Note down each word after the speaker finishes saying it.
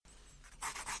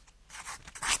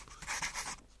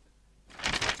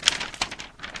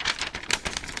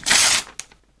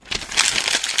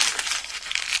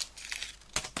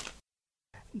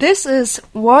This is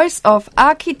Voice of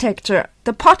Architecture,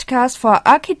 the podcast for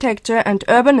architecture and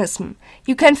urbanism.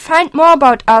 You can find more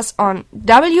about us on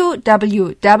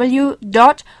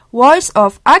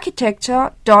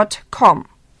www.voiceofarchitecture.com.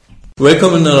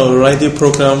 Welcome in our radio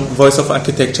program Voice of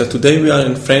Architecture. Today we are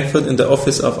in Frankfurt in the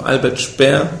office of Albert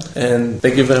Speer, and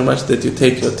thank you very much that you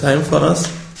take your time for us.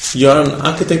 You are an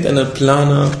architect and a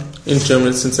planner in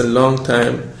Germany since a long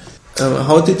time.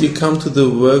 How did you come to the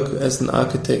work as an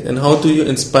architect, and how do you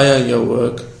inspire your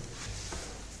work?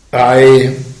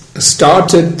 I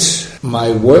started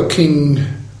my working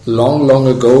long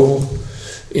ago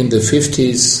in the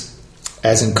 50s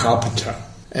as a carpenter,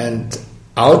 and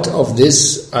out of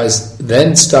this I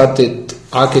then started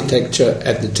architecture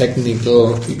at the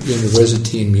Technical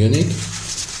University in Munich,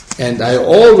 and I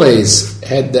always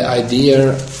had the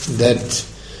idea that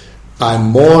I'm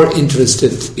more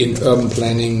interested in urban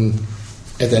planning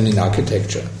than in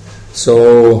architecture.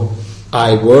 So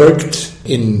I worked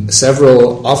in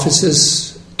several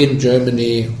offices in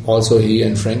Germany, also here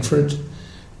in Frankfurt,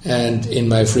 and in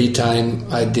my free time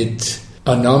I did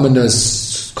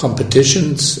enormous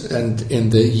competitions, and in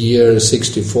the year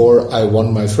 1964 I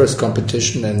won my first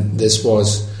competition, and this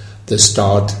was the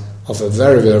start of a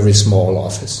very small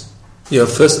office. Your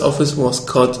first office was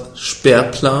called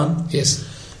Speerplan? Yes.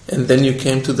 And then you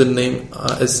came to the name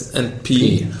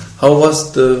RS&P. How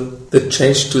was the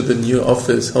change to the new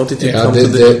office? How did you come to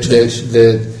the change?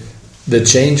 The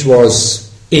change was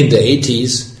in the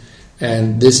 80s,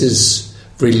 and this is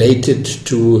related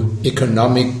to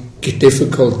economic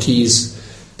difficulties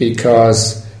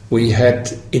because we had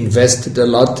invested a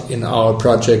lot in our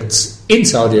projects in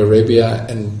Saudi Arabia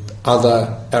and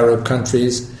other Arab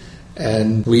countries,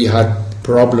 and we had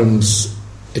problems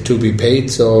to be paid,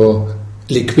 so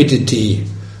liquidity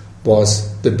was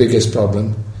the biggest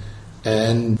problem,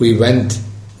 and we went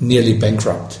nearly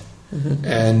bankrupt. Mm-hmm.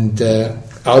 And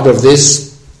out of this,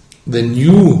 the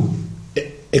new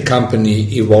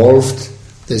company evolved.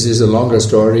 This is a longer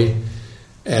story,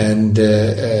 and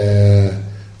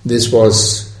this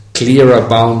was clearer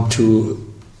bound to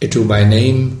my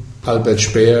name, Albert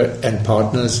Speer and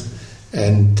Partners,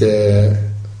 and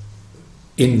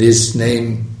in this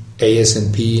name,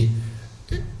 AS&P,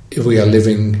 we are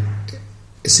living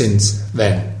since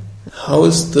then. How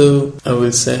is the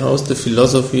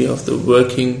philosophy of the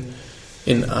working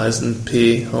in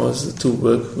RS&P? How is it to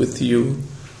work with you?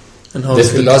 And how the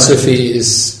philosophy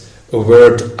is a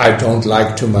word I don't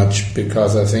like too much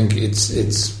because I think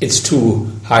it's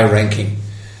too high ranking.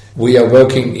 We are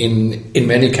working in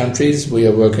many countries. We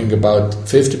are working about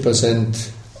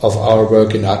 50% of our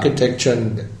work in architecture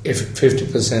and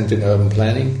 50% in urban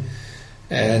planning.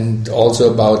 And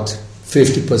also about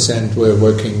 50% we're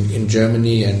working in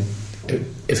Germany and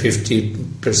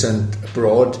 50%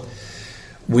 abroad.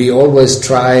 We always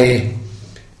try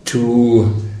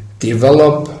to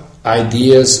develop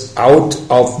ideas out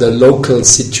of the local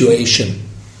situation.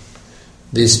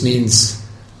 This means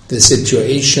the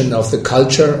situation of the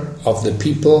culture, of the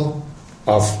people,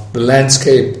 of the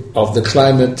landscape, of the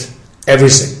climate,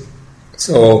 everything.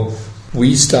 So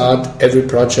we start every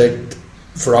project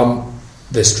from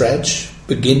the scratch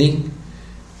beginning,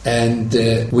 and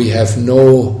we have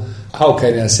no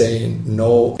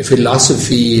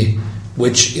philosophy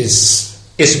which is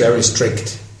very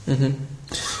strict. Mm-hmm.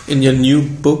 In your new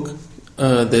book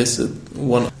there's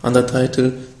one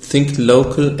undertitle, Think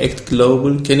Local, Act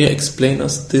Global. Can you explain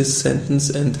us this sentence,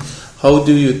 and how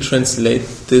do you translate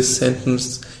this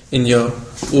sentence in your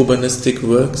urbanistic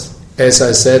works? As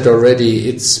I said already,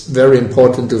 it's very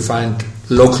important to find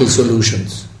local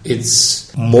solutions.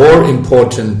 It's more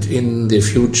important in the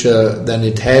future than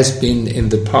it has been in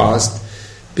the past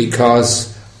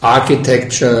because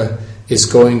architecture is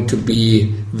going to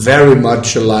be very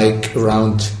much alike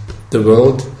around the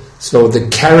world. So the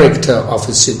character of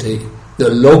a city, the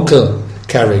local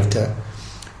character,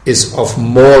 is of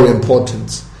more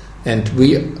importance. And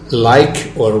we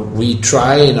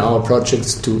try in our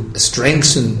projects to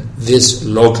strengthen this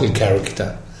local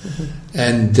character. Mm-hmm.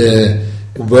 And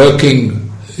working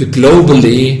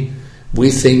globally, we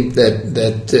think that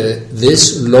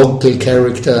this local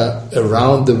character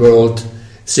around the world,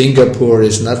 Singapore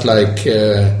is not like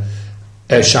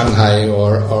Shanghai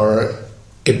or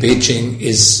Beijing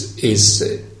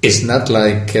is not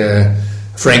like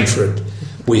Frankfurt.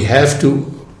 We have to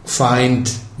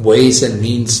find ways and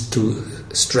means to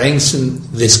strengthen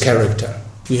this character.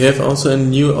 You have also a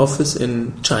new office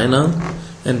in China,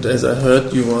 and as I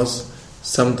heard, you was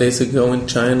some days ago in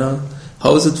China.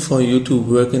 How is it for you to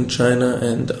work in China,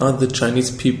 and are the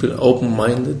Chinese people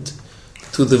open-minded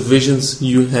to the visions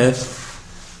you have?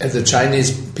 And the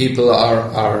Chinese people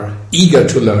are eager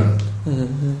to learn.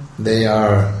 Mm-hmm. They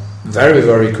are very,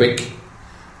 very quick,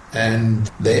 and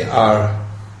they are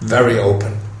very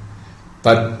open.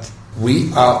 But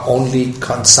we are only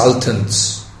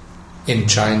consultants in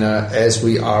China as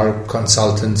we are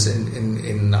consultants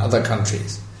in other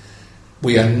countries.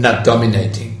 We are not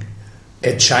dominating.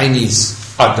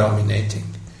 Chinese are dominating.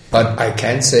 But I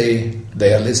can say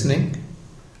they are listening.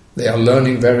 They are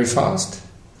learning very fast.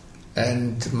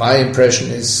 And my impression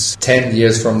is 10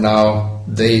 years from now,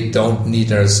 they don't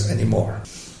need us anymore.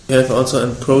 You have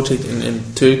also a project in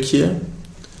Turkey.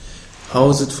 How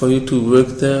is it for you to work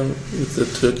there with the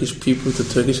Turkish people, with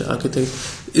the Turkish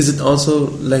architects? Is it also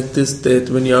like this, that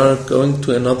when you are going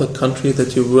to another country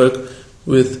that you work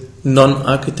with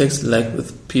non-architects, like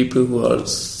with people who are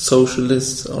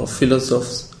socialists or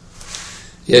philosophers?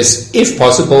 Yes, if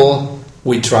possible,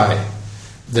 we try.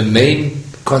 The main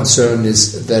concern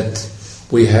is that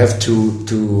we have to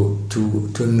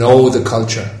know the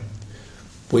culture.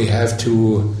 We have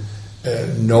to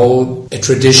know the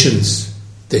traditions,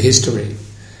 the history.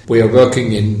 We are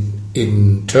working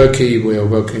in Turkey, we are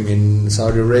working in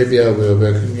Saudi Arabia, we are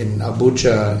working in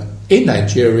Abuja, in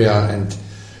Nigeria, and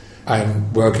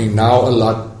I'm working now a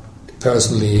lot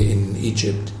personally in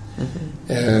Egypt.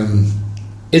 Mm-hmm.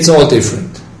 It's all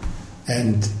different.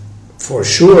 And for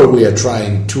sure we are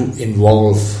trying to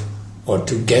involve or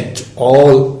to get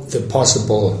all the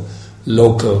possible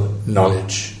local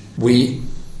knowledge. We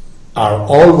are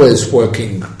always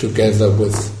working together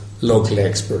with local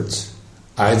experts,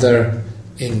 either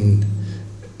in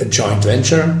a joint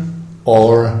venture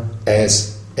or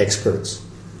as experts.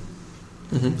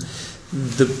 Mm-hmm.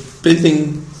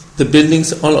 The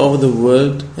buildings all over the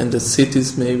world and the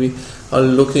cities maybe are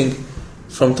looking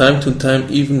from time to time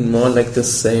even more like the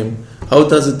same. How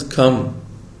does it come?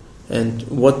 And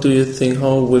what do you think,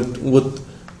 how would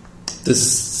the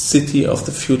city of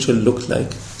the future look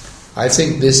like? I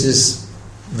think this is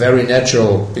very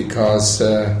natural because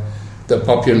the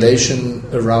population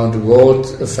around the world,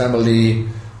 a family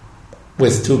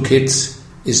with 2 kids,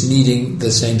 is needing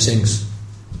the same things.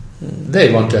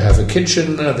 They want to have a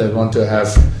kitchen, they want to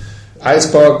have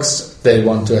icebox, they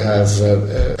want to have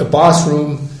a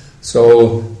bathroom.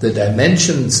 So the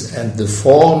dimensions and the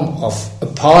form of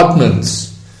apartments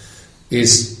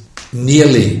is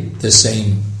nearly the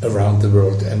same around the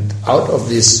world. And out of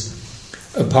these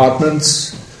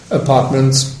apartments,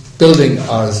 buildings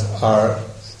are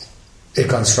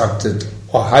constructed,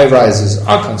 or high-rises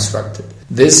are constructed.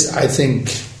 This, I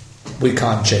think, we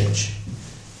can't change.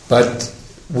 But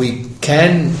we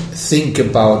can think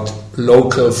about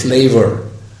local flavor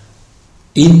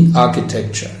in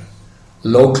architecture,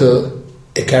 local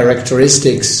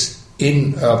characteristics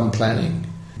in urban planning,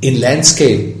 in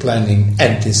landscape planning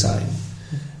and design,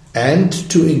 and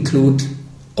to include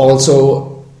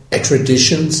also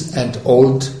traditions and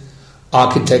old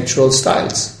architectural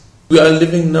styles. We are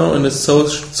living now in a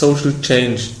social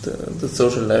change. The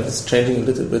social life is changing a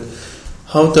little bit.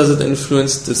 How does it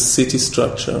influence the city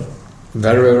structure?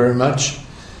 Very, very much.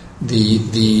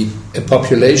 The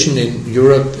population in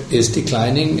Europe is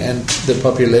declining, and the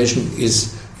population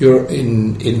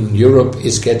in Europe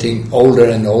is getting older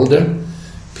and older.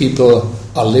 People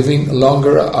are living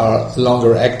longer, are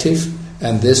longer active,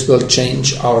 and this will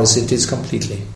change our cities completely.